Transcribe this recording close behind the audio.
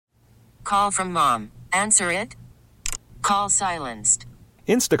call from mom. Answer it. Call silenced.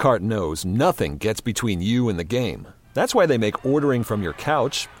 Instacart knows nothing gets between you and the game. That's why they make ordering from your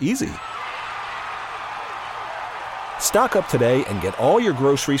couch easy. Stock up today and get all your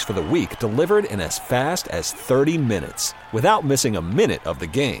groceries for the week delivered in as fast as 30 minutes without missing a minute of the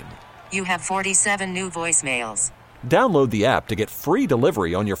game. You have 47 new voicemails. Download the app to get free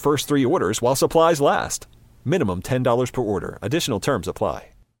delivery on your first 3 orders while supplies last. Minimum $10 per order. Additional terms apply.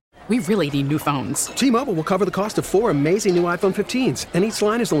 We really need new phones. T-Mobile will cover the cost of 4 amazing new iPhone 15s, and each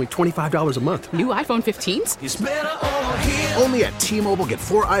line is only $25 a month. New iPhone 15s? It's better over here. Only at T-Mobile, get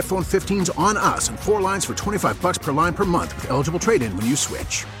 4 iPhone 15s on us and 4 lines for $25 per line per month with eligible trade-in when you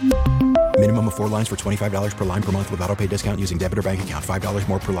switch. Minimum of 4 lines for $25 per line per month with autopay discount using debit or bank account. $5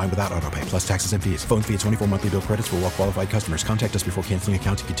 more per line without autopay, plus taxes and fees. Phone fee at 24 monthly bill credits for well-qualified customers. Contact us before canceling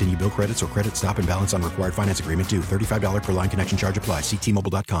account to continue bill credits or credit stop and balance on required finance agreement due. $35 per line connection charge applies. See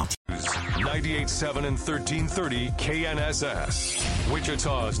T-Mobile.com. 98.7 and 1330 KNSS.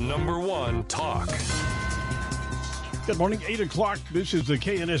 Wichita's #1 talk. Good morning, 8 o'clock. This is the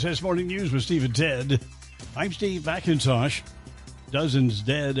KNSS Morning News with Steve and Ted. I'm Steve McIntosh. Dozens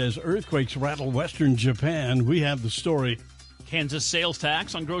dead as earthquakes rattle western Japan. We have the story. Kansas sales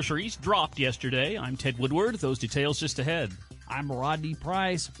tax on groceries dropped yesterday. I'm Ted Woodward. Those details just ahead. I'm Rodney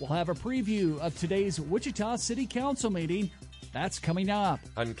Price. We'll have a preview of today's Wichita City Council meeting. That's coming up.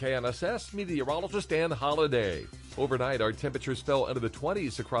 I'm KNSS meteorologist Ann Holiday. Overnight, our temperatures fell into the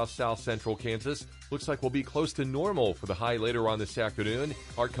 20s across south central Kansas. Looks like we'll be close to normal for the high later on this afternoon.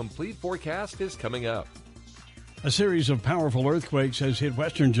 Our complete forecast is coming up. A series of powerful earthquakes has hit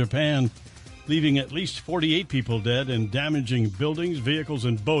western Japan, leaving at least 48 people dead and damaging buildings, vehicles,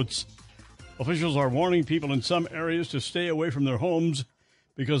 and boats. Officials are warning people in some areas to stay away from their homes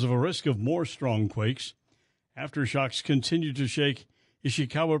because of a risk of more strong quakes. Aftershocks continue to shake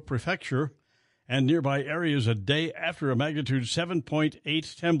Ishikawa Prefecture and nearby areas a day after a magnitude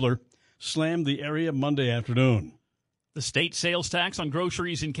 7.8 trembler slammed the area Monday afternoon. The state sales tax on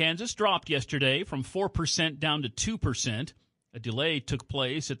groceries in Kansas dropped yesterday from 4% down to 2%. A delay took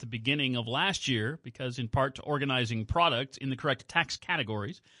place at the beginning of last year because in part to organizing products in the correct tax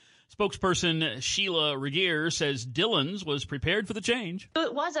categories. Spokesperson Sheila Regier says Dillon's was prepared for the change.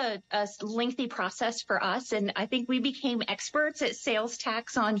 It was a lengthy process for us, and I think we became experts at sales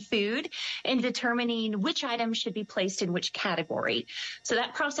tax on food and determining which items should be placed in which category. So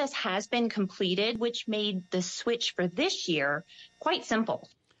that process has been completed, which made the switch for this year quite simple.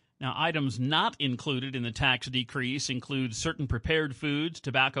 Now, items not included in the tax decrease include certain prepared foods,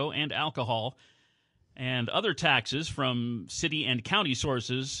 tobacco, and alcohol. And other taxes from city and county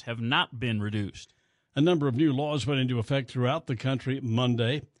sources have not been reduced. A number of new laws went into effect throughout the country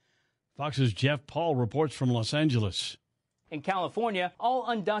Monday. Fox's Jeff Paul reports from Los Angeles. In California, all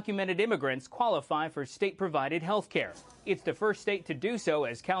undocumented immigrants qualify for state-provided health care. It's the first state to do so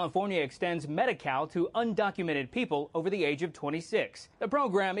as California extends Medi-Cal to undocumented people over the age of 26. The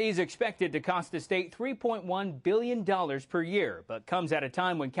program is expected to cost the state $3.1 billion per year, but comes at a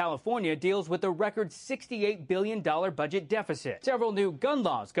time when California deals with a record $68 billion budget deficit. Several new gun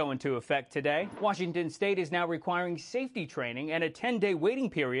laws go into effect today. Washington state is now requiring safety training and a 10-day waiting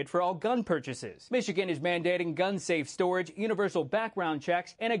period for all gun purchases. Michigan is mandating gun-safe storage, universal background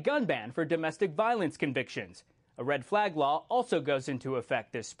checks, and a gun ban for domestic violence convictions. A red flag law also goes into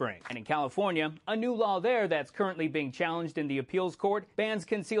effect this spring. And in California, a new law there that's currently being challenged in the appeals court bans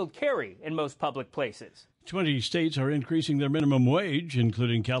concealed carry in most public places. 20 states are increasing their minimum wage,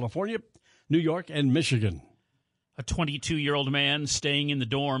 including California, New York, and Michigan. A 22-year-old man staying in the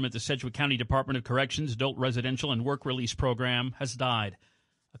dorm at the Sedgwick County Department of Corrections Adult Residential and Work Release Program has died.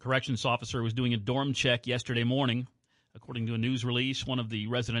 A corrections officer was doing a dorm check yesterday morning. According to a news release, one of the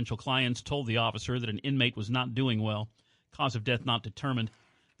residential clients told the officer that an inmate was not doing well. Cause of death not determined.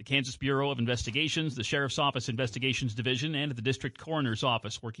 The Kansas Bureau of Investigations, the Sheriff's Office Investigations Division, and the District Coroner's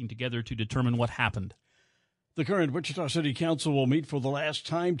Office working together to determine what happened. The current Wichita City Council will meet for the last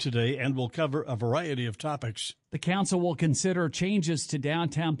time today and will cover a variety of topics. The council will consider changes to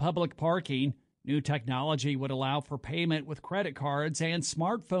downtown public parking. New technology would allow for payment with credit cards and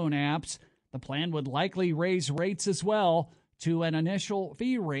smartphone apps. The plan would likely raise rates as well to an initial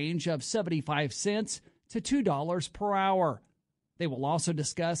fee range of 75 cents to $2 per hour. They will also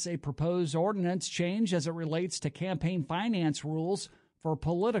discuss a proposed ordinance change as it relates to campaign finance rules for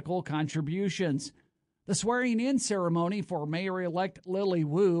political contributions. The swearing-in ceremony for Mayor-elect Lily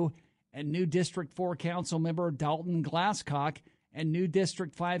Wu and new District 4 Council member Dalton Glasscock and new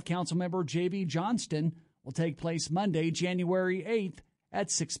District 5 Council member J.V. Johnston will take place Monday, January 8th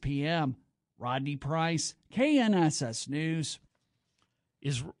at 6 p.m. Rodney Price, KNSS News.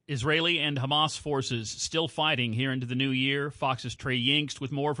 Israeli and Hamas forces still fighting here into the new year. Fox's Trey Yingst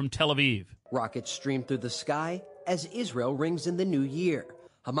with more from Tel Aviv. Rockets stream through the sky as Israel rings in the new year.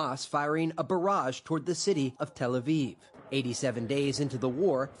 Hamas firing a barrage toward the city of Tel Aviv. 87 days into the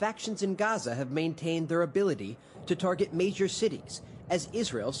war, factions in Gaza have maintained their ability to target major cities as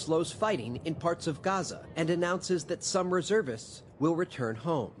Israel slows fighting in parts of Gaza and announces that some reservists will return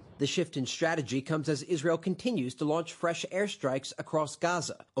home. The shift in strategy comes as Israel continues to launch fresh airstrikes across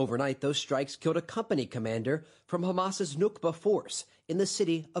Gaza. Overnight, those strikes killed a company commander from Hamas's Nukba force in the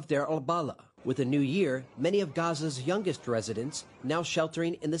city of Deir al-Balah. With a new year, many of Gaza's youngest residents, now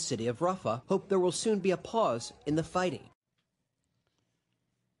sheltering in the city of Rafah, hope there will soon be a pause in the fighting.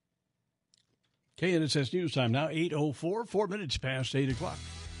 KNSS News Time now, 8:04, 4 minutes past 8 o'clock.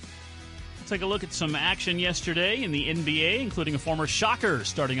 Let's take a look at some action yesterday in the NBA, including a former Shocker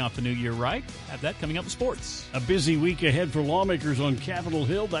starting off the new year right. Have that coming up in sports. A busy week ahead for lawmakers on Capitol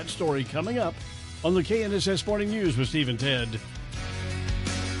Hill. That story coming up on the KNSS Morning News with Steve and Ted.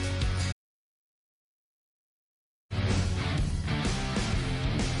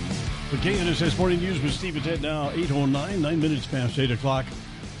 The KNSS Morning News with Steve and Ted now, 8:09, 9 minutes past 8 o'clock.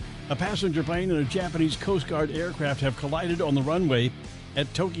 A passenger plane and a Japanese Coast Guard aircraft have collided on the runway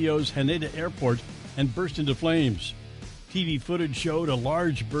at Tokyo's Haneda Airport and burst into flames. TV footage showed a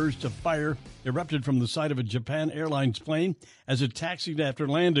large burst of fire erupted from the side of a Japan Airlines plane as it taxied after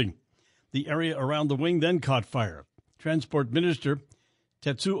landing. The area around the wing then caught fire. Transport Minister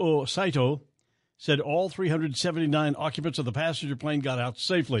Tetsuo Saito said all 379 occupants of the passenger plane got out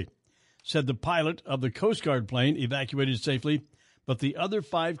safely. Said the pilot of the Coast Guard plane evacuated safely, but the other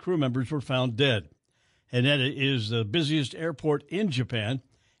 5 crew members were found dead. Haneda is the busiest airport in Japan,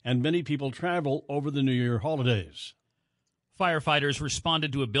 and many people travel over the New Year holidays. Firefighters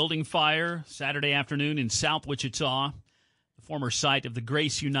responded to a building fire Saturday afternoon in South Wichita, the former site of the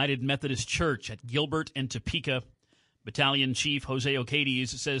Grace United Methodist Church at Gilbert and Topeka. Battalion Chief Jose Ocades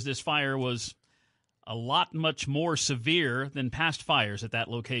says this fire was a lot much more severe than past fires at that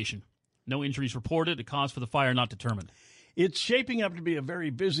location. No injuries reported, a cause for the fire not determined. It's shaping up to be a very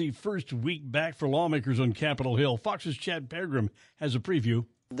busy first week back for lawmakers on Capitol Hill. Fox's Chad Pegram has a preview.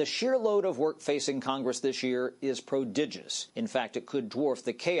 The sheer load of work facing Congress this year is prodigious. In fact, it could dwarf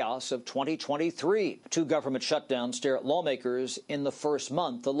the chaos of 2023. 2 government shutdowns stare at lawmakers in the first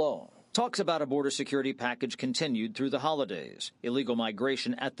month alone. Talks about a border security package continued through the holidays. Illegal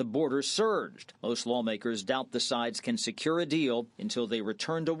migration at the border surged. Most lawmakers doubt the sides can secure a deal until they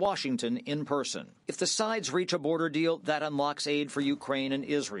return to Washington in person. If the sides reach a border deal, that unlocks aid for Ukraine and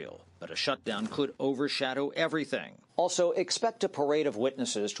Israel. But a shutdown could overshadow everything. Also, expect a parade of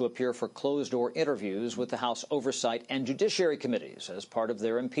witnesses to appear for closed-door interviews with the House Oversight and Judiciary Committees as part of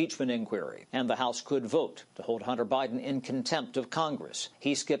their impeachment inquiry. And the House could vote to hold Hunter Biden in contempt of Congress.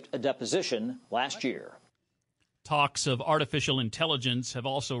 He skipped a deposition last year. Talks of artificial intelligence have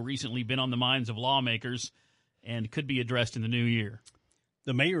also recently been on the minds of lawmakers and could be addressed in the new year.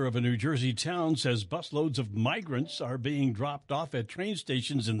 The mayor of a New Jersey town says busloads of migrants are being dropped off at train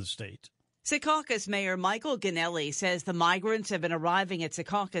stations in the state. Secaucus Mayor Michael Ganelli says the migrants have been arriving at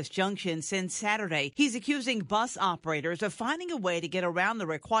Secaucus Junction since Saturday. He's accusing bus operators of finding a way to get around the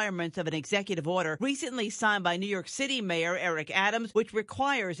requirements of an executive order recently signed by New York City Mayor Eric Adams, which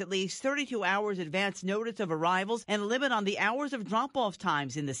requires at least 32 hours advance notice of arrivals and a limit on the hours of drop-off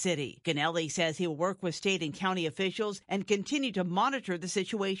times in the city. Ganelli says he'll work with state and county officials and continue to monitor the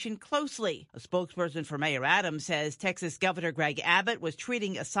situation closely. A spokesperson for Mayor Adams says Texas Governor Greg Abbott was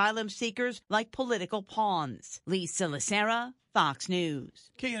treating asylum seekers like political pawns. Lisa Lacera, Fox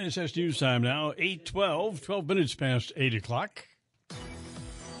News. KNSS News Time now, 8:12, 12 minutes past 8 o'clock.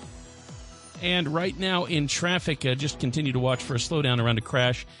 And right now in traffic, just continue to watch for a slowdown around a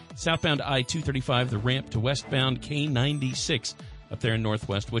crash. Southbound I-235, the ramp to westbound K96 up there in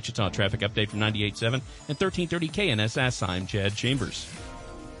northwest Wichita. Traffic update from 98.7 and 1330 KNSS. I'm Chad Chambers.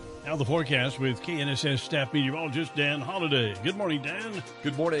 Now the forecast with KNSS staff meteorologist Dan Holliday. Good morning, Dan.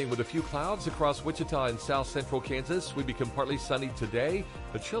 Good morning. With a few clouds across Wichita and south central Kansas, we become partly sunny today.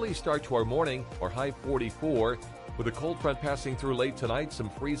 A chilly start to our morning, our high 44. With a cold front passing through late tonight, some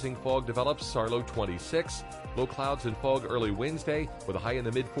freezing fog develops, our low 26. Low clouds and fog early Wednesday with a high in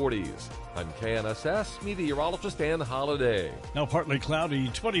the mid-40s. I'm KNSS meteorologist Dan Holliday. Now partly cloudy,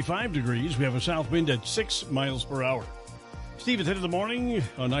 25 degrees. We have a south wind at 6 miles per hour. Steve at 10 in the morning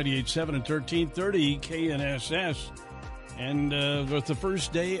on 98.7 and 1330 KNSS. And with the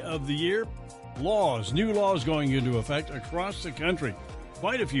first day of the year, new laws going into effect across the country.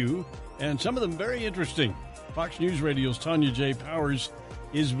 Quite a few, and some of them very interesting. Fox News Radio's Tanya J. Powers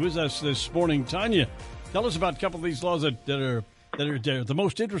is with us this morning. Tanya, tell us about a couple of these laws that are that are the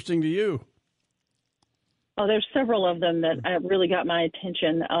most interesting to you? Oh, there's several of them that really got my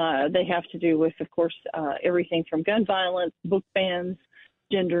attention. They have to do with, of course, everything from gun violence, book bans,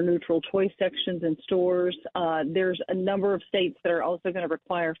 gender-neutral toy sections in stores. There's a number of states that are also going to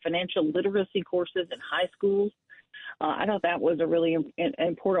require financial literacy courses in high schools. I thought that was a really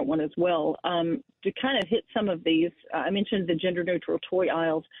important one as well. To kind of hit some of these, I mentioned the gender-neutral toy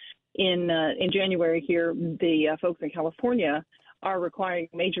aisles. In January here, the folks in California are requiring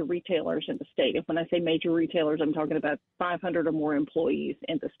major retailers in the state. And when I say major retailers, I'm talking about 500 or more employees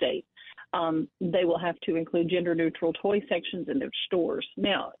in the state. They will have to include gender-neutral toy sections in their stores.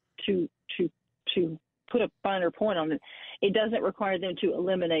 Now, to put a finer point on it, it doesn't require them to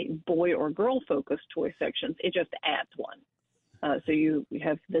eliminate boy or girl-focused toy sections. It just adds one. So you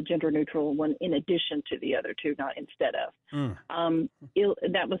have the gender-neutral one in addition to the other two, not instead of.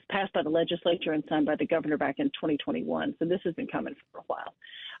 That was passed by the legislature and signed by the governor back in 2021. So this has been coming for a while.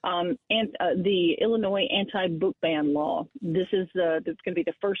 And the Illinois anti-book ban law. This is going to be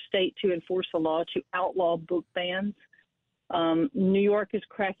the first state to enforce a law to outlaw book bans. New York is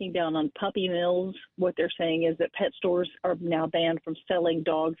cracking down on puppy mills. What they're saying is that pet stores are now banned from selling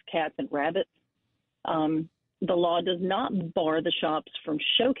dogs, cats, and rabbits. The law does not bar the shops from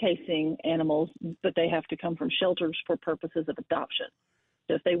showcasing animals, but they have to come from shelters for purposes of adoption.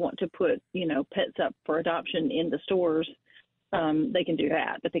 So if they want to put, pets up for adoption in the stores, they can do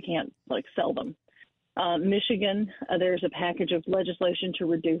that, but they can't sell them. Michigan, there's a package of legislation to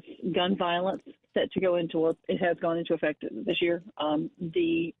reduce gun violence set to go into it has gone into effect this year.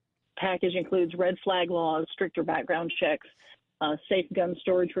 The package includes red flag laws, stricter background checks, safe gun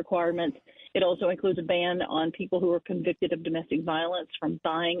storage requirements. It also includes a ban on people who are convicted of domestic violence from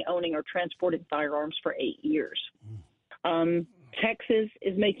buying, owning, or transporting firearms for 8 years. Texas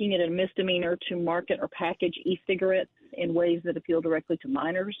is making it a misdemeanor to market or package e-cigarettes in ways that appeal directly to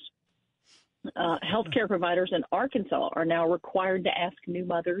minors. Healthcare providers in Arkansas are now required to ask new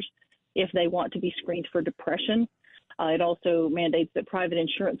mothers if they want to be screened for depression. It also mandates that private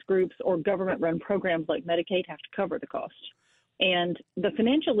insurance groups or government-run programs like Medicaid have to cover the cost. And the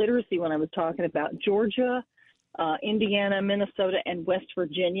financial literacy one I was talking about, Georgia, Indiana, Minnesota, and West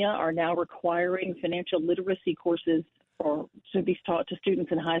Virginia are now requiring financial literacy courses to be taught to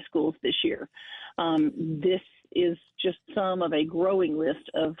students in high schools this year. This is just some of a growing list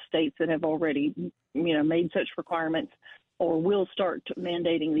of states that have already, made such requirements or will start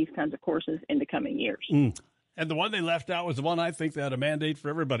mandating these kinds of courses in the coming years. And the one they left out was the one I think they had a mandate for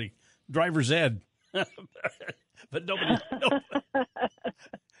everybody, driver's ed. But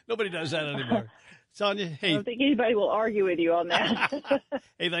nobody does that anymore. Sonia, hey. I don't think anybody will argue with you on that.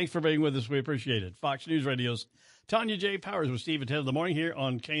 Hey, thanks for being with us. We appreciate it. Fox News Radio's Tanya J. Powers with Steve and Ted in the morning here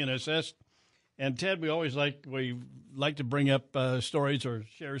on KNSS. And Ted, we like to bring up stories or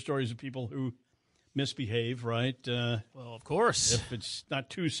share stories of people who misbehave, right? Well, of course. If it's not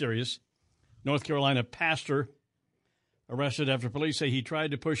too serious. North Carolina pastor arrested after police say he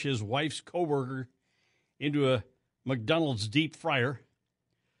tried to push his wife's coworker into a McDonald's deep fryer.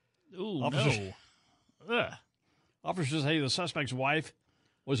 Ooh, Officers say the suspect's wife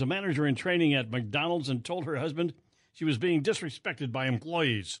was a manager in training at McDonald's and told her husband she was being disrespected by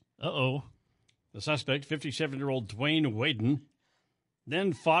employees. Uh-oh. The suspect, 57-year-old Dwayne Waden,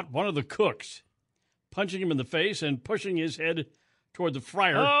 then fought one of the cooks, punching him in the face and pushing his head toward the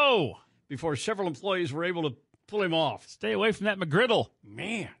fryer before several employees were able to pull him off. Stay away from that McGriddle.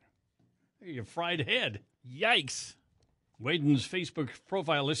 Man, your fried head. Yikes. Waden's Facebook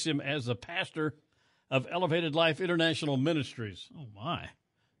profile lists him as the pastor of Elevated Life International Ministries. Oh, my.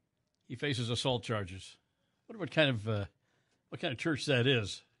 He faces assault charges. I wonder what kind of church that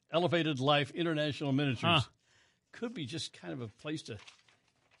is. Elevated Life International Ministries. Could be just kind of a place to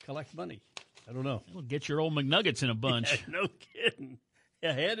collect money. I don't know. It'll get your old McNuggets in a bunch. Yeah, no kidding.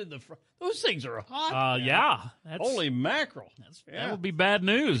 A head in the front. Those things are hot. Yeah. Holy mackerel. That would be bad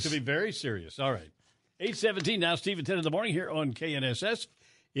news. It could be very serious. All right. 8:17 now, Steve and Ted in the morning here on KNSS.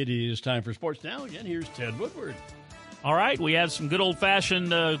 It is time for sports now. Again, here's Ted Woodward. All right, we had some good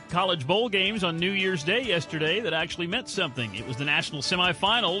old-fashioned college bowl games on New Year's Day yesterday that actually meant something. It was the national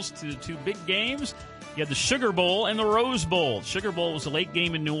semifinals to the two big games. You had the Sugar Bowl and the Rose Bowl. Sugar Bowl was a late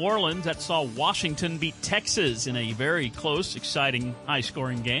game in New Orleans that saw Washington beat Texas in a very close, exciting,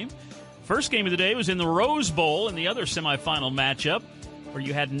 high-scoring game. First game of the day was in the Rose Bowl in the other semifinal matchup, where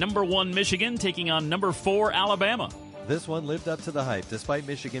you had number 1 Michigan taking on number 4 Alabama. This one lived up to the hype. Despite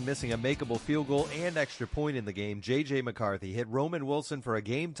Michigan missing a makeable field goal and extra point in the game, J.J. McCarthy hit Roman Wilson for a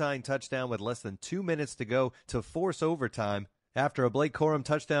game-tying touchdown with less than 2 minutes to go to force overtime. After a Blake Corum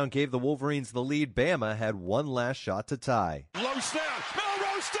touchdown gave the Wolverines the lead, Bama had one last shot to tie. Low snap.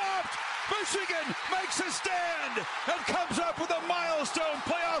 Milroe stopped. Michigan makes a stand and comes up with a milestone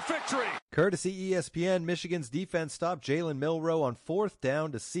playoff victory. Courtesy ESPN, Michigan's defense stopped Jalen Milroe on 4th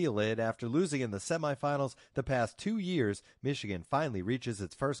down to seal it. After losing in the semifinals the past 2 years, Michigan finally reaches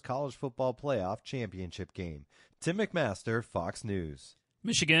its first college football playoff championship game. Tim McMaster, Fox News.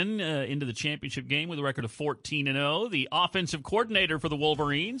 Michigan into the championship game with a record of 14-0. The offensive coordinator for the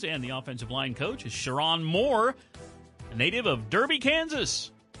Wolverines and the offensive line coach is Sharon Moore, a native of Derby, Kansas.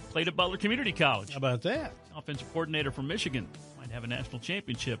 Played at Butler Community College. How about that? Offensive coordinator for Michigan. Might have a national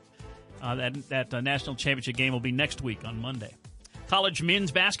championship. That national championship game will be next week on Monday. College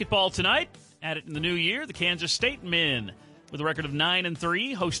men's basketball tonight. At it in the new year, the Kansas State men with a record of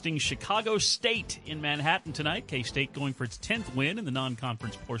 9-3, hosting Chicago State in Manhattan tonight. K-State going for its 10th win in the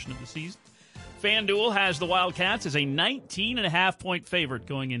non-conference portion of the season. FanDuel has the Wildcats as a 19.5-point favorite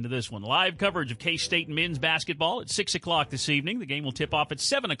going into this one. Live coverage of K-State men's basketball at 6 o'clock this evening. The game will tip off at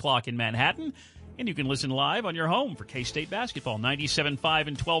 7 o'clock in Manhattan. And you can listen live on your home for K-State basketball, 97.5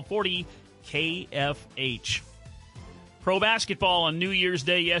 and 1240 KFH. Pro basketball on New Year's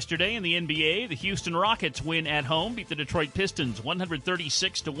Day yesterday in the NBA. The Houston Rockets win at home, beat the Detroit Pistons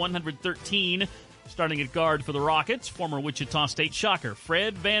 136-113. Starting at guard for the Rockets, former Wichita State Shocker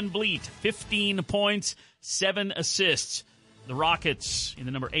Fred VanVleet, 15 points, 7 assists. The Rockets in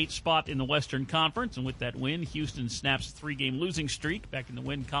the number 8 spot in the Western Conference, and with that win, Houston snaps a 3-game losing streak back in the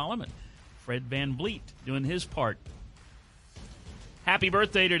win column, and Fred VanVleet doing his part. Happy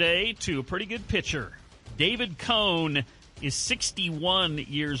birthday today to a pretty good pitcher. David Cone is 61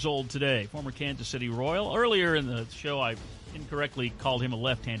 years old today, former Kansas City Royal. Earlier in the show, I incorrectly called him a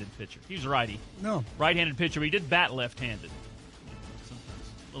left-handed pitcher. He was a righty. No. Right-handed pitcher, but he did bat left-handed.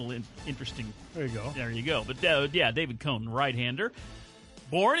 A little interesting. There you go. There you go. But, David Cone, right-hander.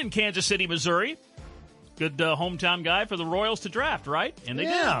 Born in Kansas City, Missouri. Good hometown guy for the Royals to draft, right? And they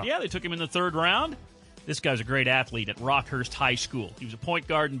did. Yeah, they took him in the 3rd round. This guy's a great athlete at Rockhurst High School. He was a point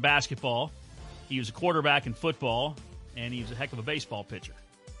guard in basketball. He was a quarterback in football. And he was a heck of a baseball pitcher.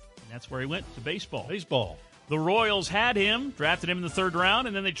 And that's where he went, to baseball. Baseball. The Royals had him, drafted him in the 3rd round,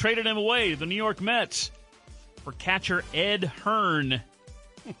 and then they traded him away to the New York Mets for catcher Ed Hearn.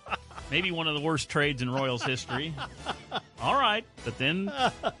 Maybe one of the worst trades in Royals history. All right. But then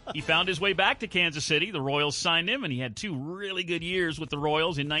he found his way back to Kansas City. The Royals signed him, and he had 2 really good years with the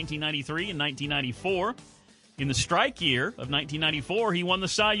Royals in 1993 and 1994. In the strike year of 1994, he won the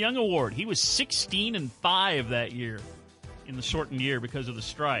Cy Young Award. He was 16-5 that year in the shortened year because of the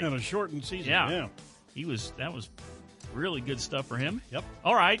strike. And a shortened season, yeah. That was really good stuff for him. Yep.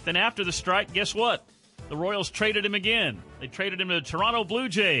 All right, then after the strike, guess what? The Royals traded him again. They traded him to the Toronto Blue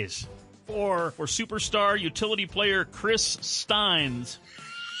Jays for superstar utility player Chris Steins.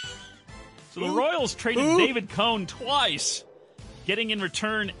 So the Royals traded David Cone twice, getting in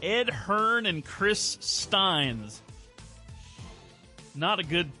return Ed Hearn and Chris Steins. Not a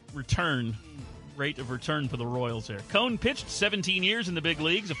good rate of return for the Royals there. Cone pitched 17 years in the big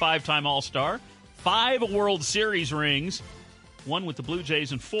leagues, a 5-time All-Star, 5 World Series rings, 1 with the Blue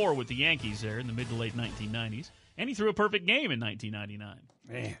Jays and 4 with the Yankees there in the mid to late 1990s. And he threw a perfect game in 1999.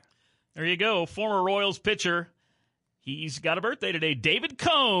 Man. There you go. Former Royals pitcher. He's got a birthday today. David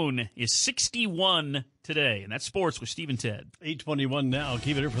Cone is 61 today. And that's sports with Steve and Ted. 8:21 now.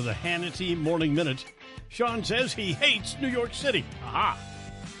 Keep it here for the Hannity Morning Minute. Sean says he hates New York City. Aha.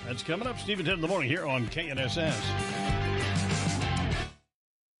 That's coming up. Steve and Ted in the morning here on KNSS.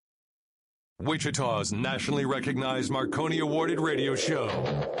 Wichita's nationally recognized Marconi Awarded radio show.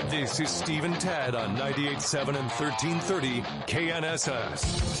 This is Steve and Ted on 98.7 and 1330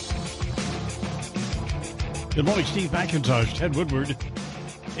 KNSS. Good morning, Steve McIntosh, Ted Woodward.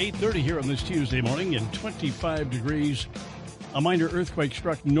 8:30 here on this Tuesday morning and 25 degrees. A minor earthquake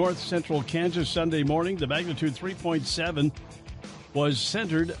struck north central Kansas Sunday morning. The magnitude 3.7 was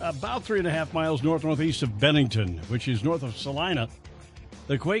centered about 3.5 miles northeast of Bennington, which is north of Salina.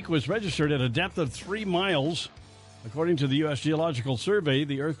 The quake was registered at a depth of 3 miles. According to the U.S. Geological Survey,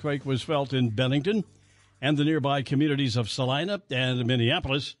 the earthquake was felt in Bennington and the nearby communities of Salina and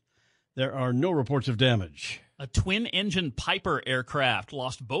Minneapolis. There are no reports of damage. A twin-engine Piper aircraft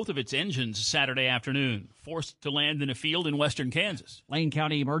lost both of its engines Saturday afternoon, forced to land in a field in western Kansas. Lane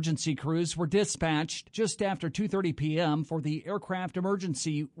County emergency crews were dispatched just after 2:30 p.m. for the aircraft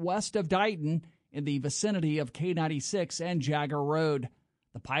emergency west of Dighton in the vicinity of K-96 and Jagger Road.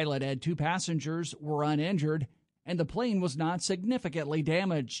 The pilot and 2 passengers were uninjured, and the plane was not significantly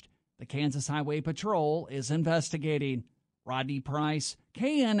damaged. The Kansas Highway Patrol is investigating. Rodney Price,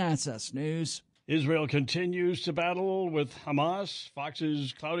 KNSS News. Israel continues to battle with Hamas.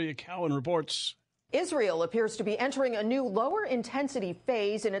 Fox's Claudia Cowan reports. Israel appears to be entering a new lower intensity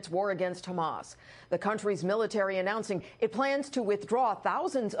phase in its war against Hamas. The country's military announcing it plans to withdraw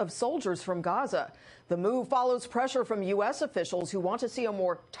thousands of soldiers from Gaza. The move follows pressure from U.S. officials who want to see a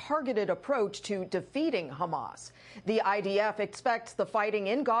more targeted approach to defeating Hamas. The IDF expects the fighting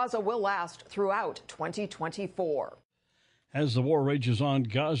in Gaza will last throughout 2024. As the war rages on,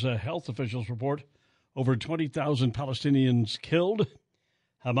 Gaza health officials report over 20,000 Palestinians killed.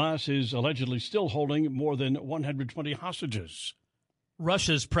 Hamas is allegedly still holding more than 120 hostages.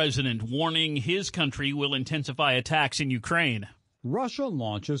 Russia's president warning his country will intensify attacks in Ukraine. Russia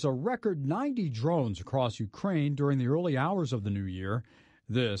launches a record 90 drones across Ukraine during the early hours of the new year.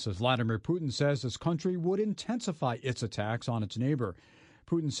 This, as Vladimir Putin says his country would intensify its attacks on its neighbor.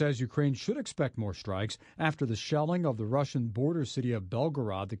 Putin says Ukraine should expect more strikes after the shelling of the Russian border city of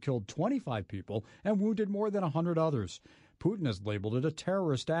Belgorod that killed 25 people and wounded more than 100 others. Putin has labeled it a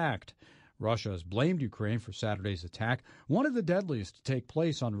terrorist act. Russia has blamed Ukraine for Saturday's attack, one of the deadliest to take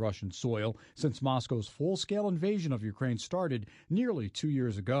place on Russian soil since Moscow's full-scale invasion of Ukraine started nearly 2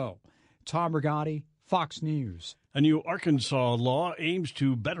 years ago. Tom Rigotti, Fox News. A new Arkansas law aims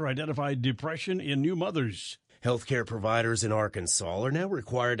to better identify depression in new mothers. Healthcare providers in Arkansas are now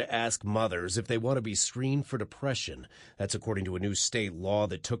required to ask mothers if they want to be screened for depression. That's according to a new state law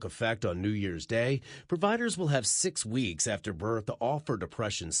that took effect on New Year's Day. Providers will have 6 weeks after birth to offer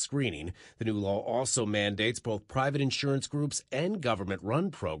depression screening. The new law also mandates both private insurance groups and government-run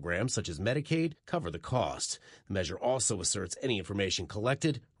programs such as Medicaid cover the cost. The measure also asserts any information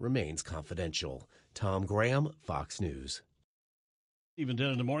collected remains confidential. Tom Graham, Fox News. Even 10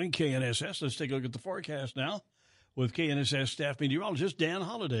 in the morning, KNSS. Let's take a look at the forecast now with KNSS staff meteorologist Dan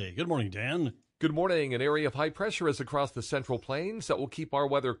Holliday. Good morning, Dan. Good morning. An area of high pressure is across the Central Plains that will keep our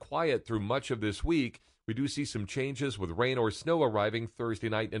weather quiet through much of this week. We do see some changes with rain or snow arriving Thursday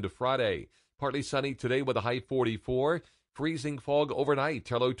night into Friday. Partly sunny today with a high 44. Freezing fog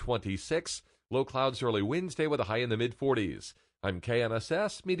overnight, low 26. Low clouds early Wednesday with a high in the mid-40s. I'm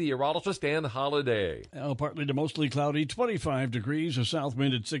KNSS meteorologist Dan Holliday. Partly to mostly cloudy, 25 degrees, a south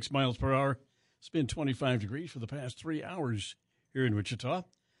wind at 6 miles per hour. It's been 25 degrees for the past 3 hours here in Wichita.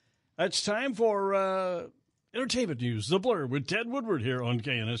 It's time for entertainment news, The Blur, with Ted Woodward here on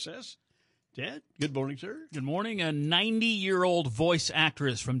KNSS. Ted, good morning, sir. Good morning. A 90-year-old voice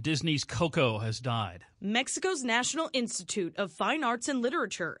actress from Disney's Coco has died. Mexico's National Institute of Fine Arts and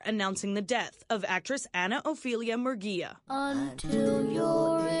Literature announcing the death of actress Ana Ofelia Murguia. Until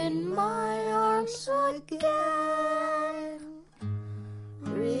you're in my arms again,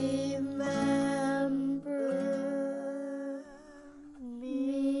 remember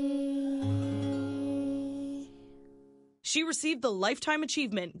me. She received the Lifetime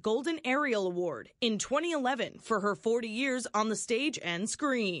Achievement Golden Ariel Award in 2011 for her 40 years on the stage and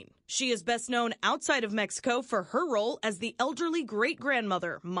screen. She is best known outside of Mexico for her role as the elderly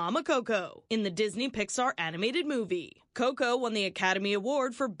great-grandmother, Mama Coco, in the Disney Pixar animated movie. Coco won the Academy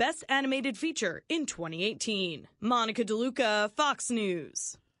Award for Best Animated Feature in 2018. Monica DeLuca, Fox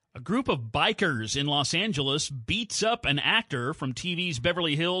News. A group of bikers in Los Angeles beats up an actor from TV's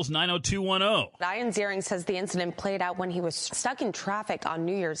Beverly Hills 90210. Ian Ziering says the incident played out when he was stuck in traffic on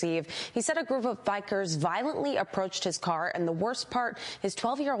New Year's Eve. He said a group of bikers violently approached his car, and the worst part, his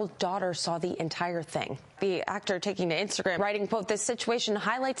 12-year-old daughter saw the entire thing. The actor taking to Instagram, writing, quote, "This situation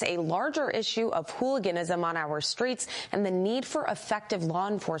highlights a larger issue of hooliganism on our streets and the need for effective law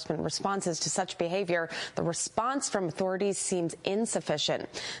enforcement responses to such behavior. The response from authorities seems insufficient."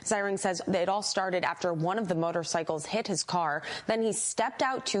 Ziering says it all started after one of the motorcycles hit his car. Then he stepped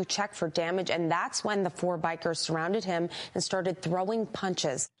out to check for damage, and that's when the 4 bikers surrounded him and started throwing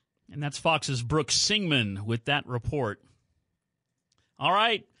punches. And that's Fox's Brooke Singman with that report. All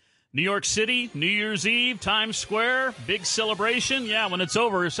right. New York City, New Year's Eve, Times Square, big celebration. Yeah, when it's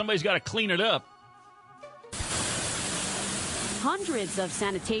over, somebody's got to clean it up. Hundreds of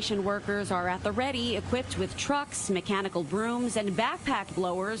sanitation workers are at the ready, equipped with trucks, mechanical brooms, and backpack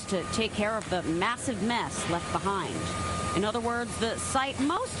blowers to take care of the massive mess left behind. In other words, the sight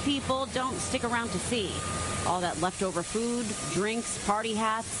most people don't stick around to see. All that leftover food, drinks, party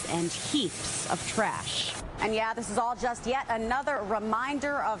hats, and heaps of trash. And yeah, this is all just yet another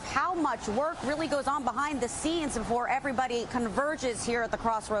reminder of how much work really goes on behind the scenes before everybody converges here at the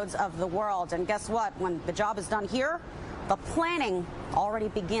crossroads of the world. And guess what? When the job is done here, the planning already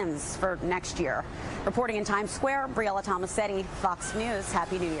begins for next year. Reporting in Times Square, Briella Tomasetti, Fox News.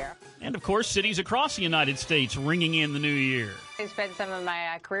 Happy New Year. And, of course, cities across the United States ringing in the new year. I spent some of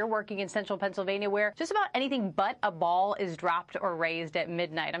my career working in central Pennsylvania where just about anything but a ball is dropped or raised at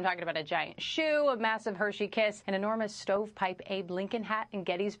midnight. I'm talking about a giant shoe, a massive Hershey Kiss, an enormous stovepipe Abe Lincoln hat in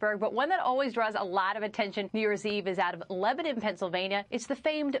Gettysburg. But one that always draws a lot of attention New Year's Eve is out of Lebanon, Pennsylvania. It's the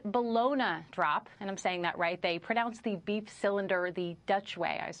famed Bologna drop, and I'm saying that right. They pronounce the beef cylinder the Dutch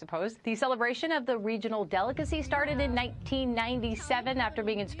way, I suppose. The celebration of the regional delicacy started in 1997 after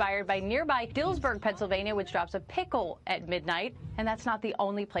being inspired by nearby Dillsburg, Pennsylvania, which drops a pickle at midnight. And that's not the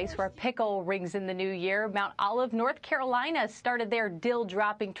only place where a pickle rings in the new year. Mount Olive, North Carolina started their dill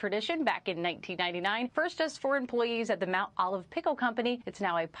dropping tradition back in 1999. First just for employees at the Mount Olive Pickle Company. It's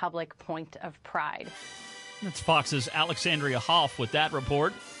now a public point of pride. That's Fox's Alexandria Hoff with that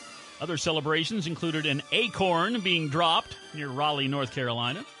report. Other celebrations included an acorn being dropped near Raleigh, North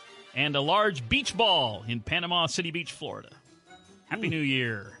Carolina, and a large beach ball in Panama City Beach, Florida. Happy New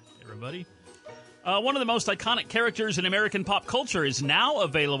Year, everybody. One of the most iconic characters in American pop culture is now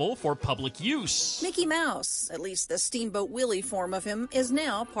available for public use. Mickey Mouse, at least the Steamboat Willie form of him, is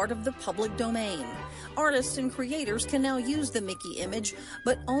now part of the public domain. Artists and creators can now use the Mickey image,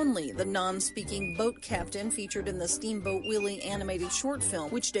 but only the non-speaking boat captain featured in the Steamboat Willie animated short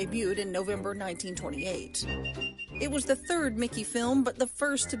film, which debuted in November 1928. It was the third Mickey film, but the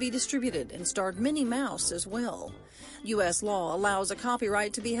first to be distributed and starred Minnie Mouse as well. U.S. law allows a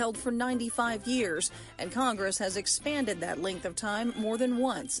copyright to be held for 95 years, and Congress has expanded that length of time more than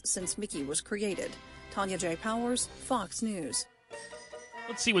once since Mickey was created. Tanya J. Powers, Fox News.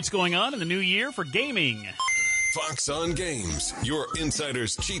 Let's see what's going on in the new year for gaming. Fox on Games, your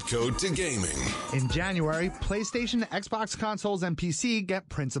insider's cheat code to gaming. In January, PlayStation, Xbox consoles, and PC get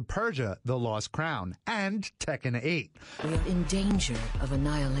Prince of Persia, The Lost Crown, and Tekken 8. We are in danger of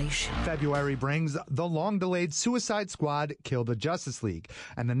annihilation. February brings the long-delayed Suicide Squad, Kill the Justice League,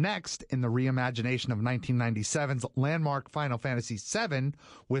 and the next in the reimagination of 1997's landmark Final Fantasy VII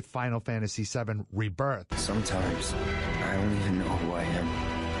with Final Fantasy VII Rebirth. Sometimes, I don't even know who I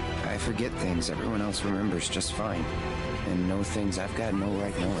am. I forget things everyone else remembers just fine, and know things I've got no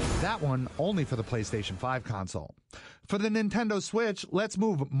right knowing. That one only for the PlayStation 5 console. For the Nintendo Switch, let's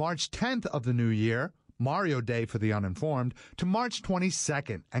move March 10th of the new year, Mario Day for the uninformed, to March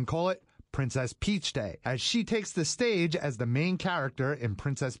 22nd and call it Princess Peach Day, as she takes the stage as the main character in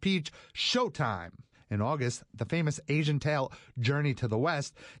Princess Peach Showtime. In August, the famous Asian tale Journey to the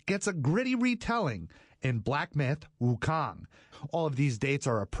West gets a gritty retelling in Black Myth Wukong. All of these dates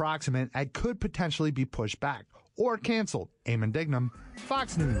are approximate and could potentially be pushed back or canceled. Eamon Dignam,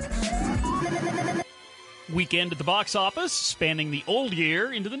 Fox News. Weekend at the box office, spanning the old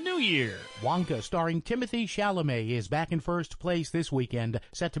year into the new year. Wonka, starring Timothée Chalamet, is back in first place this weekend,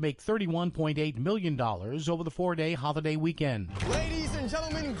 set to make $31.8 million over the four-day holiday weekend. Ladies and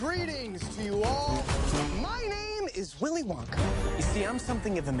gentlemen, greetings to you all. My name is Willy Wonka. You see, I'm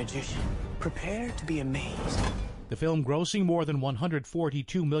something of a magician. Prepare to be amazed. The film grossing more than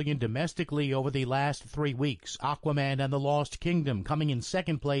 $142 million domestically over the last 3 weeks. Aquaman and the Lost Kingdom coming in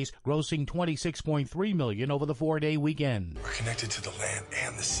second place, grossing $26.3 million over the four-day weekend. We're connected to the land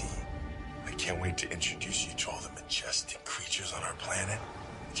and the sea. I can't wait to introduce you to all the majestic creatures on our planet.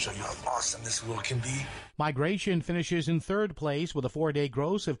 Show you how awesome this world can be. Migration finishes in third place with a four-day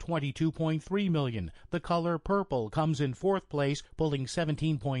gross of $22.3 million. The Color Purple comes in fourth place, pulling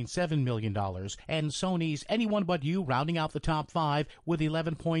 $17.7 million. And Sony's Anyone But You rounding out the top five with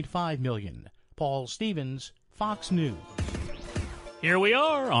 $11.5 million. Paul Stevens, Fox News. Here we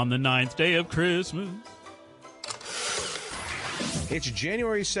are on the 9th day of Christmas. It's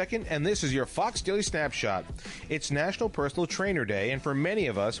January 2nd, and this is your Fox Daily Snapshot. It's National Personal Trainer Day, and for many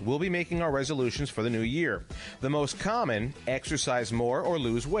of us, we'll be making our resolutions for the new year. The most common, exercise more or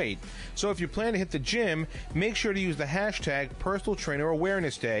lose weight. So if you plan to hit the gym, make sure to use the hashtag Personal Trainer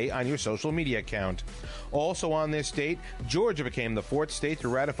Awareness Day on your social media account. Also on this date, Georgia became the fourth state to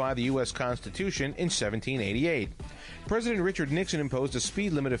ratify the U.S. Constitution in 1788. President Richard Nixon imposed a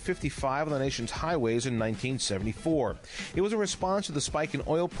speed limit of 55 on the nation's highways in 1974. It was a response to the spike in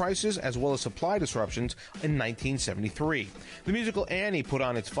oil prices as well as supply disruptions in 1973. The musical Annie put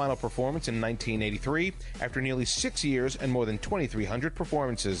on its final performance in 1983 after nearly 6 years and more than 2,300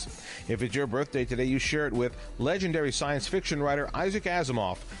 performances. If it's your birthday today, you share it with legendary science fiction writer Isaac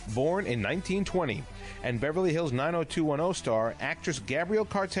Asimov, born in 1920, and Beverly Hills 90210 star actress Gabrielle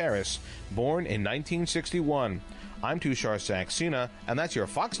Carteris, born in 1961. I'm Tushar Saxena, and that's your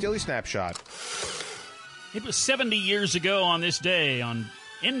Fox Daily Snapshot. It was 70 years ago on this day on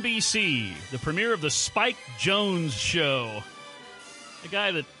NBC, the premiere of the Spike Jones Show. The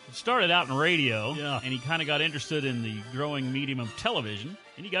guy that started out in radio, and he kind of got interested in the growing medium of television.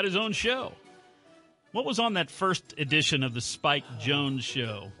 And he got his own show. What was on that first edition of the Spike Jones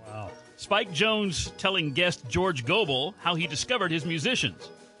Show? Wow. Spike Jones telling guest George Goebel how he discovered his musicians.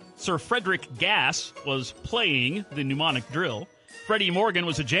 Sir Frederick Gass was playing the mnemonic drill. Freddie Morgan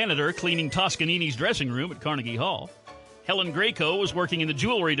was a janitor cleaning Toscanini's dressing room at Carnegie Hall. Helen Grayco was working in the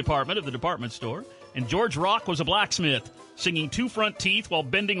jewelry department of the department store. And George Rock was a blacksmith, singing Two Front Teeth while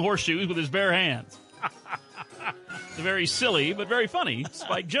bending horseshoes with his bare hands. The very silly but very funny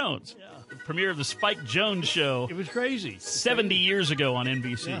Spike Jones. The premiere of the Spike Jones Show. It was crazy. 70 years ago on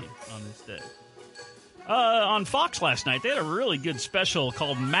NBC on this day. On Fox last night, they had a really good special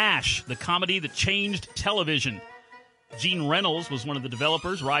called MASH, the comedy that changed television. Gene Reynolds was one of the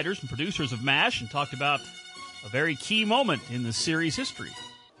developers, writers, and producers of MASH and talked about a very key moment in the series' history.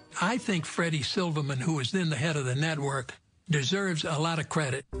 I think Freddie Silverman, who was then the head of the network, deserves a lot of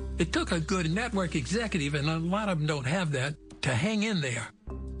credit. It took a good network executive, and a lot of them don't have that, to hang in there.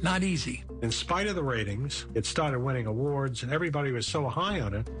 Not easy. In spite of the ratings, it started winning awards, and everybody was so high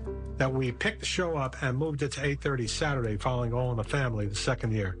on it that we picked the show up and moved it to 8:30 Saturday following All in the Family the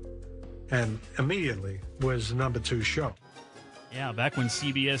second year. And immediately was the number 2 show. Yeah, back when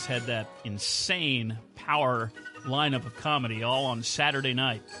CBS had that insane power lineup of comedy all on Saturday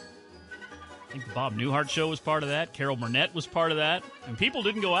night. I think the Bob Newhart Show was part of that. Carol Burnett was part of that. And people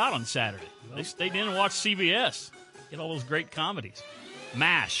didn't go out on Saturday. They stayed in and watched CBS. Get all those great comedies.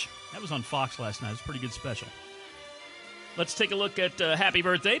 MASH. That was on Fox last night. It was a pretty good special. Let's take a look at happy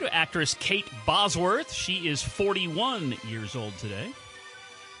birthday to actress Kate Bosworth. She is 41 years old today.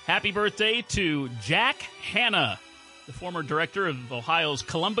 Happy birthday to Jack Hanna, the former director of Ohio's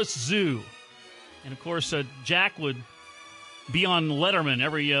Columbus Zoo. And, of course, Jack would be on Letterman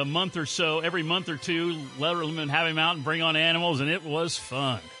every month or so, every month or two. Letterman would have him out and bring on animals, and it was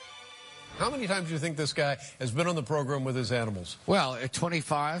fun. How many times do you think this guy has been on the program with his animals? Well,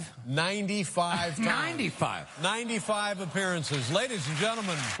 25. 95 times. 95. 95 appearances. Ladies and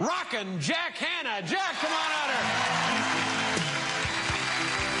gentlemen, rockin' Jack Hanna. Jack, come on out here.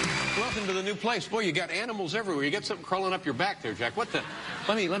 Welcome to the new place. Boy, you got animals everywhere. You got something crawling up your back there, Jack. What the?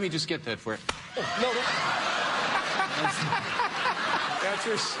 Let me just get that for you. Oh, no. Got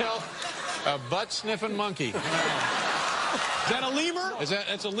yourself a butt-sniffing monkey. Is that a lemur?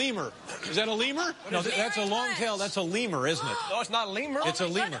 That's a lemur. Is that a lemur? No, that's a long tail. That's a lemur, isn't it? No, it's not a lemur. It's a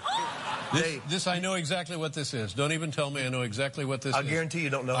lemur. This, I know exactly what this is. Don't even tell me I know exactly what this is. I guarantee you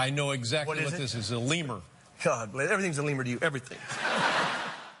don't know. I know exactly what this is. A lemur. God, everything's a lemur to you. Everything.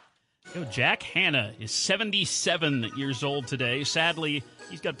 Jack Hanna is 77 years old today. Sadly,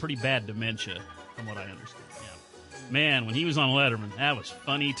 he's got pretty bad dementia, from what I understand. Yeah. Man, when he was on Letterman, that was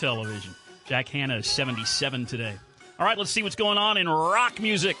funny television. Jack Hanna is 77 today. All right, let's see what's going on in rock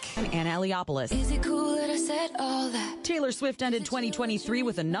music. Anna Eliopoulos. Is it cool that I said all that? Taylor Swift ended 2023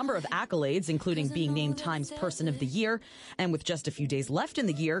 with a number of accolades, including being named Time's Person of the Year. And with just a few days left in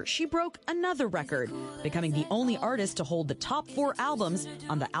the year, she broke another record, becoming the only artist to hold the top 4 albums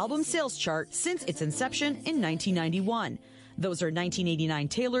on the album sales chart since its inception in 1991. Those are 1989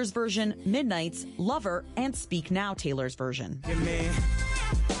 Taylor's version, Midnight's, Lover, and Speak Now Taylor's version. Yeah, man.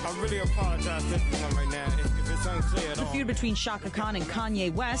 I really apologize to everyone right now if it's unclear at all. The feud between Shaka Khan and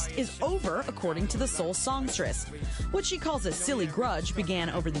Kanye West is over, according to the Soul songstress. What she calls a silly grudge began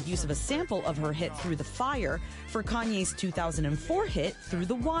over the use of a sample of her hit Through the Fire for Kanye's 2004 hit Through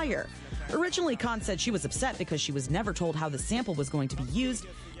the Wire. Originally, Khan said she was upset because she was never told how the sample was going to be used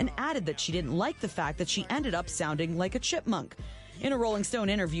and added that she didn't like the fact that she ended up sounding like a chipmunk. In a Rolling Stone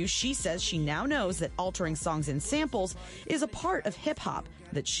interview, she says she now knows that altering songs in samples is a part of hip-hop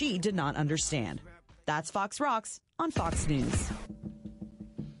that she did not understand. That's Fox Rocks on Fox News.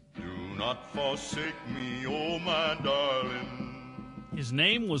 Do not forsake me, oh my darling. His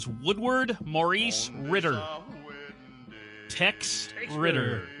name was Woodward Maurice Ritter. Tex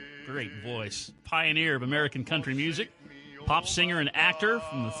Ritter. Great voice. Pioneer of American country music. Pop singer and actor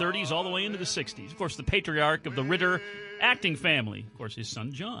from the 30s all the way into the 60s. Of course, the patriarch of the Ritter acting family. Of course, his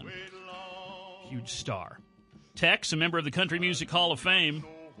son, John. Huge star. Tex, a member of the Country Music Hall of Fame,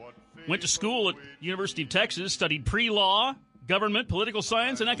 went to school at University of Texas, studied pre-law, government, political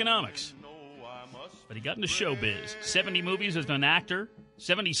science, and economics. But he got into showbiz. 70 movies as an actor,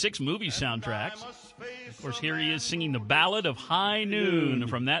 76 movie soundtracks. Of course, here he is singing the Ballad of High Noon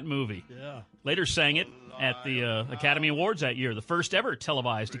from that movie. Yeah. Later sang it at the Academy Awards that year, the first ever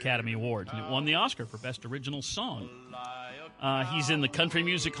televised Academy Awards, and it won the Oscar for Best Original Song. He's in the Country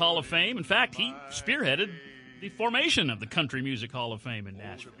Music Hall of Fame. In fact, he spearheaded the formation of the Country Music Hall of Fame in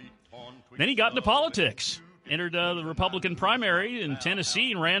Nashville. Then he got into politics, entered the Republican primary in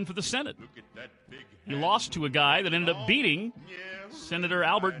Tennessee, and ran for the Senate. He lost to a guy that ended up beating Senator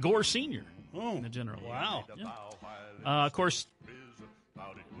Albert Gore Sr. in the general. Wow. Yeah. Of course,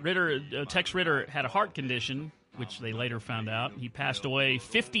 Tex Ritter had a heart condition, which they later found out. He passed away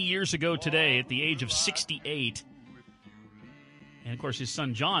 50 years ago today at the age of 68. And, of course, his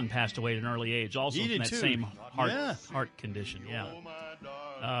son John passed away at an early age, also from that same heart condition.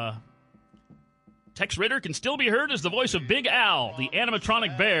 Yeah. Tex Ritter can still be heard as the voice of Big Al, the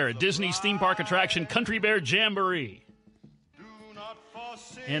animatronic bear at Disney's theme park attraction Country Bear Jamboree.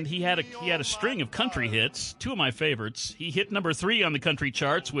 And he had a string of country hits, two of my favorites. He hit number 3 on the country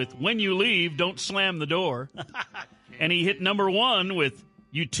charts with When You Leave, Don't Slam the Door. And he hit number 1 with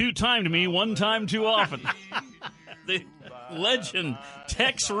You Two-Timed Me One Time Too Often. The legend,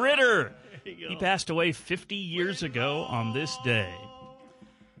 Tex Ritter. He passed away 50 years ago on this day.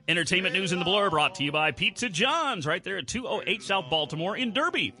 Entertainment news in the blur brought to you by Pizza John's right there at 208 South Baltimore in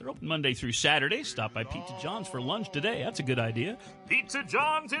Derby. They're open Monday through Saturday. Stop by Pizza John's for lunch today. That's a good idea. Pizza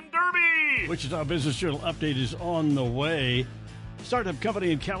John's in Derby. Wichita Business Journal update is on the way. Startup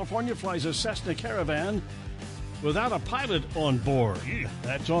company in California flies a Cessna Caravan without a pilot on board.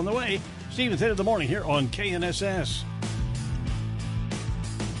 That's on the way. Steve, it's 8 in the morning here on KNSS.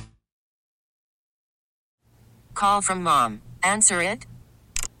 Call from mom. Answer it.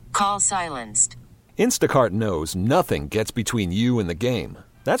 Call silenced. Instacart knows nothing gets between you and the game.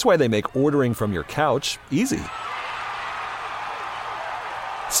 That's why they make ordering from your couch easy.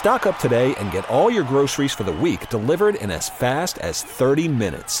 Stock up today and get all your groceries for the week delivered in as fast as 30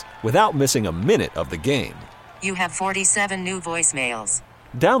 minutes without missing a minute of the game. You have 47 new voicemails.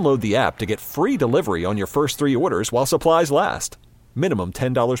 Download the app to get free delivery on your first 3 orders while supplies last. Minimum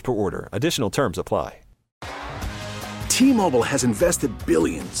 $10 per order. Additional terms apply. T-Mobile has invested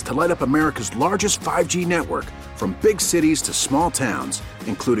billions to light up America's largest 5G network, from big cities to small towns,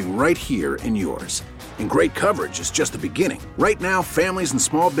 including right here in yours. And great coverage is just the beginning. Right now, families and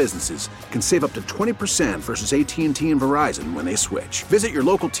small businesses can save up to 20% versus AT&T and Verizon when they switch. Visit your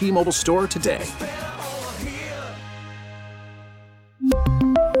local T-Mobile store today.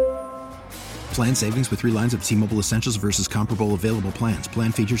 Plan savings with 3 lines of T-Mobile Essentials versus comparable available plans.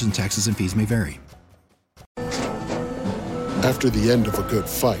 Plan features and taxes and fees may vary. After the end of a good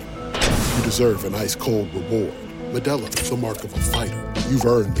fight, you deserve an ice-cold reward. Modelo is the mark of a fighter. You've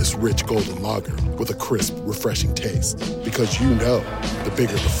earned this rich golden lager with a crisp, refreshing taste. Because you know, the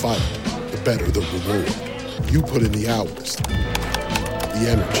bigger the fight, the better the reward. You put in the hours, the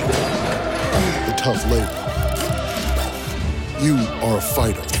energy, the tough labor. You are a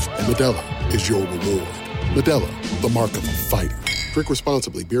fighter, and Modelo is your reward. Modelo, the mark of a fighter. Drink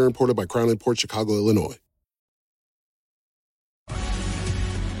responsibly. Beer imported by Crown Imports, Chicago, Illinois.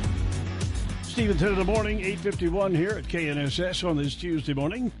 Steve, 10 in the morning, 8:51 here at KNSS on this Tuesday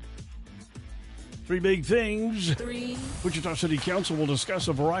morning. 3 big things. 3. Wichita City Council will discuss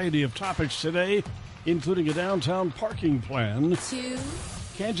a variety of topics today, including a downtown parking plan. 2.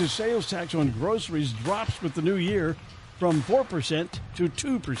 Kansas sales tax on groceries drops with the new year from 4% to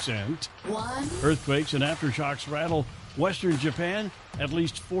 2%. 1. Earthquakes and aftershocks rattle western Japan, at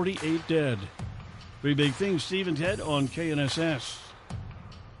least 48 dead. 3 big things, Steve and Ted on KNSS.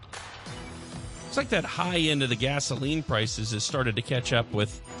 It's like that high end of the gasoline prices has started to catch up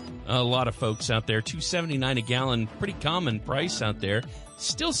with a lot of folks out there. $2.79 a gallon, pretty common price out there.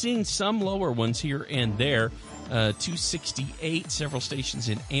 Still seeing some lower ones here and there. $2.68, several stations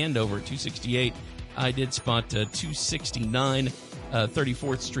in Andover, $2.68. I did spot $2.69,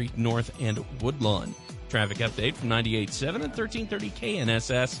 34th Street North and Woodlawn. Traffic update from 98.7 and 1330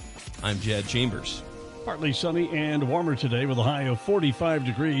 KNSS. I'm Jed Chambers. Partly sunny and warmer today with a high of 45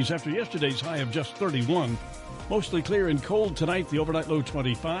 degrees after yesterday's high of just 31. Mostly clear and cold tonight, the overnight low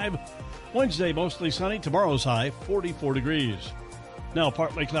 25. Wednesday, mostly sunny. Tomorrow's high, 44 degrees. Now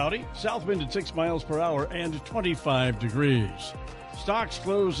partly cloudy, south wind at 6 miles per hour and 25 degrees. Stocks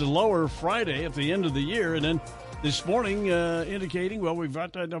closed lower Friday at the end of the year, and then this morning indicating, well, we've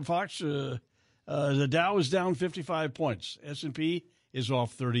got that Fox. The Dow is down 55 points. S&P is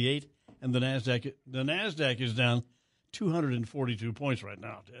off 38. And the NASDAQ is down 242 points right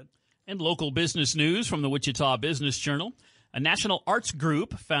now, Ted. And local business news from the Wichita Business Journal. A national arts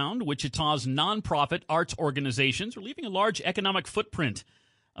group found Wichita's nonprofit arts organizations are leaving a large economic footprint.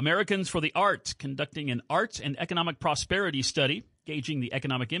 Americans for the Arts conducting an arts and economic prosperity study, gauging the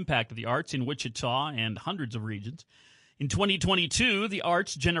economic impact of the arts in Wichita and hundreds of regions. In 2022, the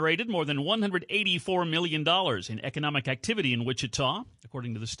arts generated more than $184 million in economic activity in Wichita,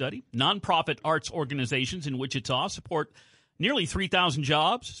 according to the study. Nonprofit arts organizations in Wichita support nearly 3,000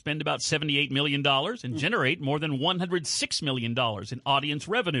 jobs, spend about $78 million, and generate more than $106 million in audience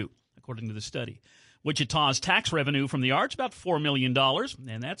revenue, according to the study. Wichita's tax revenue from the arts, about $4 million,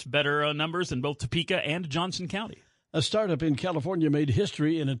 and that's better numbers than both Topeka and Johnson County. A startup in California made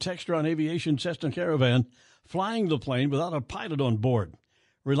history in a Textron Aviation Cessna Caravan, flying the plane without a pilot on board.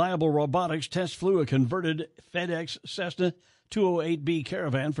 Reliable Robotics test flew a converted FedEx Cessna 208B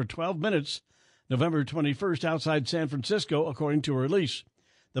Caravan for 12 minutes, November 21st, outside San Francisco, according to a release.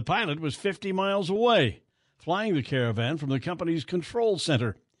 The pilot was 50 miles away, flying the Caravan from the company's control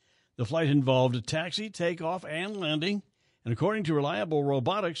center. The flight involved a taxi, takeoff, and landing, and according to Reliable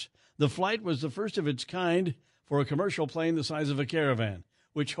Robotics, the flight was the first of its kind for a commercial plane the size of a Caravan,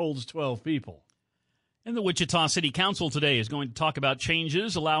 which holds 12 people. And the Wichita City Council today is going to talk about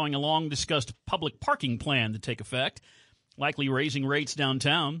changes allowing a long-discussed public parking plan to take effect, likely raising rates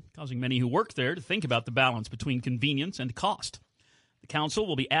downtown, causing many who work there to think about the balance between convenience and cost. The council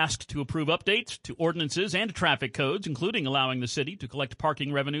will be asked to approve updates to ordinances and traffic codes, including allowing the city to collect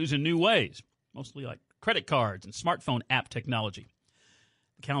parking revenues in new ways, mostly like credit cards and smartphone app technology.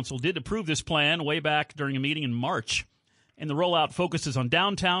 The council did approve this plan way back during a meeting in March, and the rollout focuses on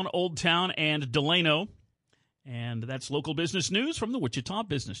downtown, Old Town, and Delano. And that's local business news from the Wichita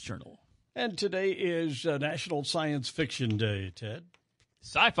Business Journal. And today is National Science Fiction Day, Ted.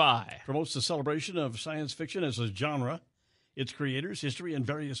 Sci-fi promotes the celebration of science fiction as a genre, its creators, history, and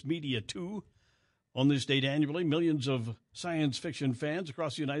various media, too. On this date annually, millions of science fiction fans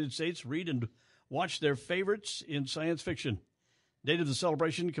across the United States read and watch their favorites in science fiction. The date of the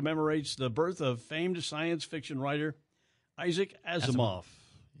celebration commemorates the birth of famed science fiction writer Isaac Asimov.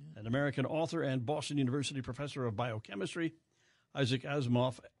 An American author and Boston University professor of biochemistry. Isaac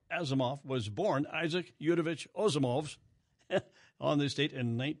Asimov was born Isaac Yudovich Asimovs on this date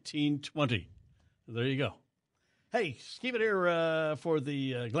in 1920. There you go. Hey, keep it here for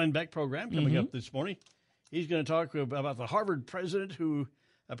the Glenn Beck program coming up this morning. He's going to talk about the Harvard president who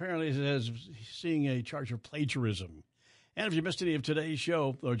apparently is seeing a charge of plagiarism. And if you missed any of today's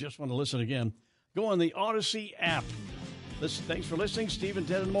show or just want to listen again, go on the Odyssey app. Thanks for listening. Steve and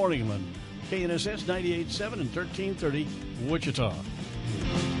Ted in the Morning on KNSS 98.7 and 1330 Wichita.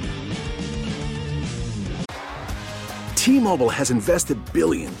 T-Mobile has invested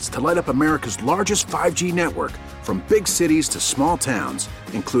billions to light up America's largest 5G network, from big cities to small towns,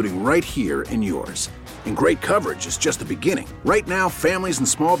 including right here in yours. And great coverage is just the beginning. Right now, families and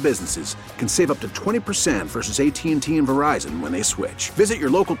small businesses can save up to 20% versus AT&T and Verizon when they switch. Visit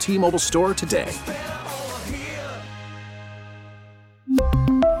your local T-Mobile store today.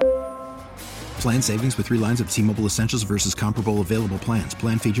 Plan savings with 3 lines of T-Mobile Essentials versus comparable available plans.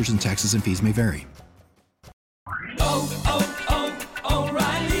 Plan features and taxes and fees may vary.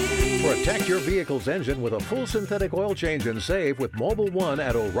 Protect your vehicle's engine with a full synthetic oil change and save with Mobile One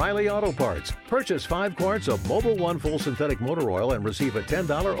at O'Reilly Auto Parts. Purchase 5 quarts of Mobile One full synthetic motor oil and receive a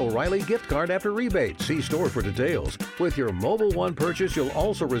 $10 O'Reilly gift card after rebate. See store for details. With your Mobile One purchase, you'll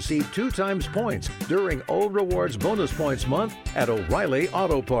also receive 2 times points during O Rewards Bonus Points Month at O'Reilly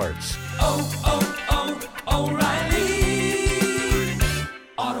Auto Parts. O'Reilly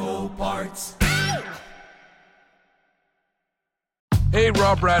Auto Parts. Hey,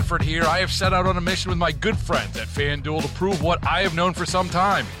 Rob Bradford here. I have set out on a mission with my good friends at FanDuel to prove what I have known for some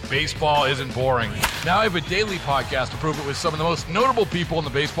time. Baseball isn't boring. Now I have a daily podcast to prove it with some of the most notable people in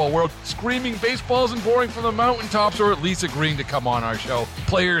the baseball world, screaming baseball isn't boring from the mountaintops, or at least agreeing to come on our show.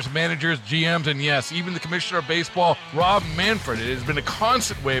 Players, managers, GMs, and yes, even the commissioner of baseball, Rob Manfred. It has been a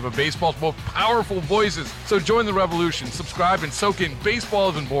constant wave of baseball's most powerful voices. So join the revolution. Subscribe and soak in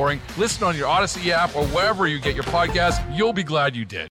Baseball Isn't Boring. Listen on your Odyssey app or wherever you get your podcasts. You'll be glad you did.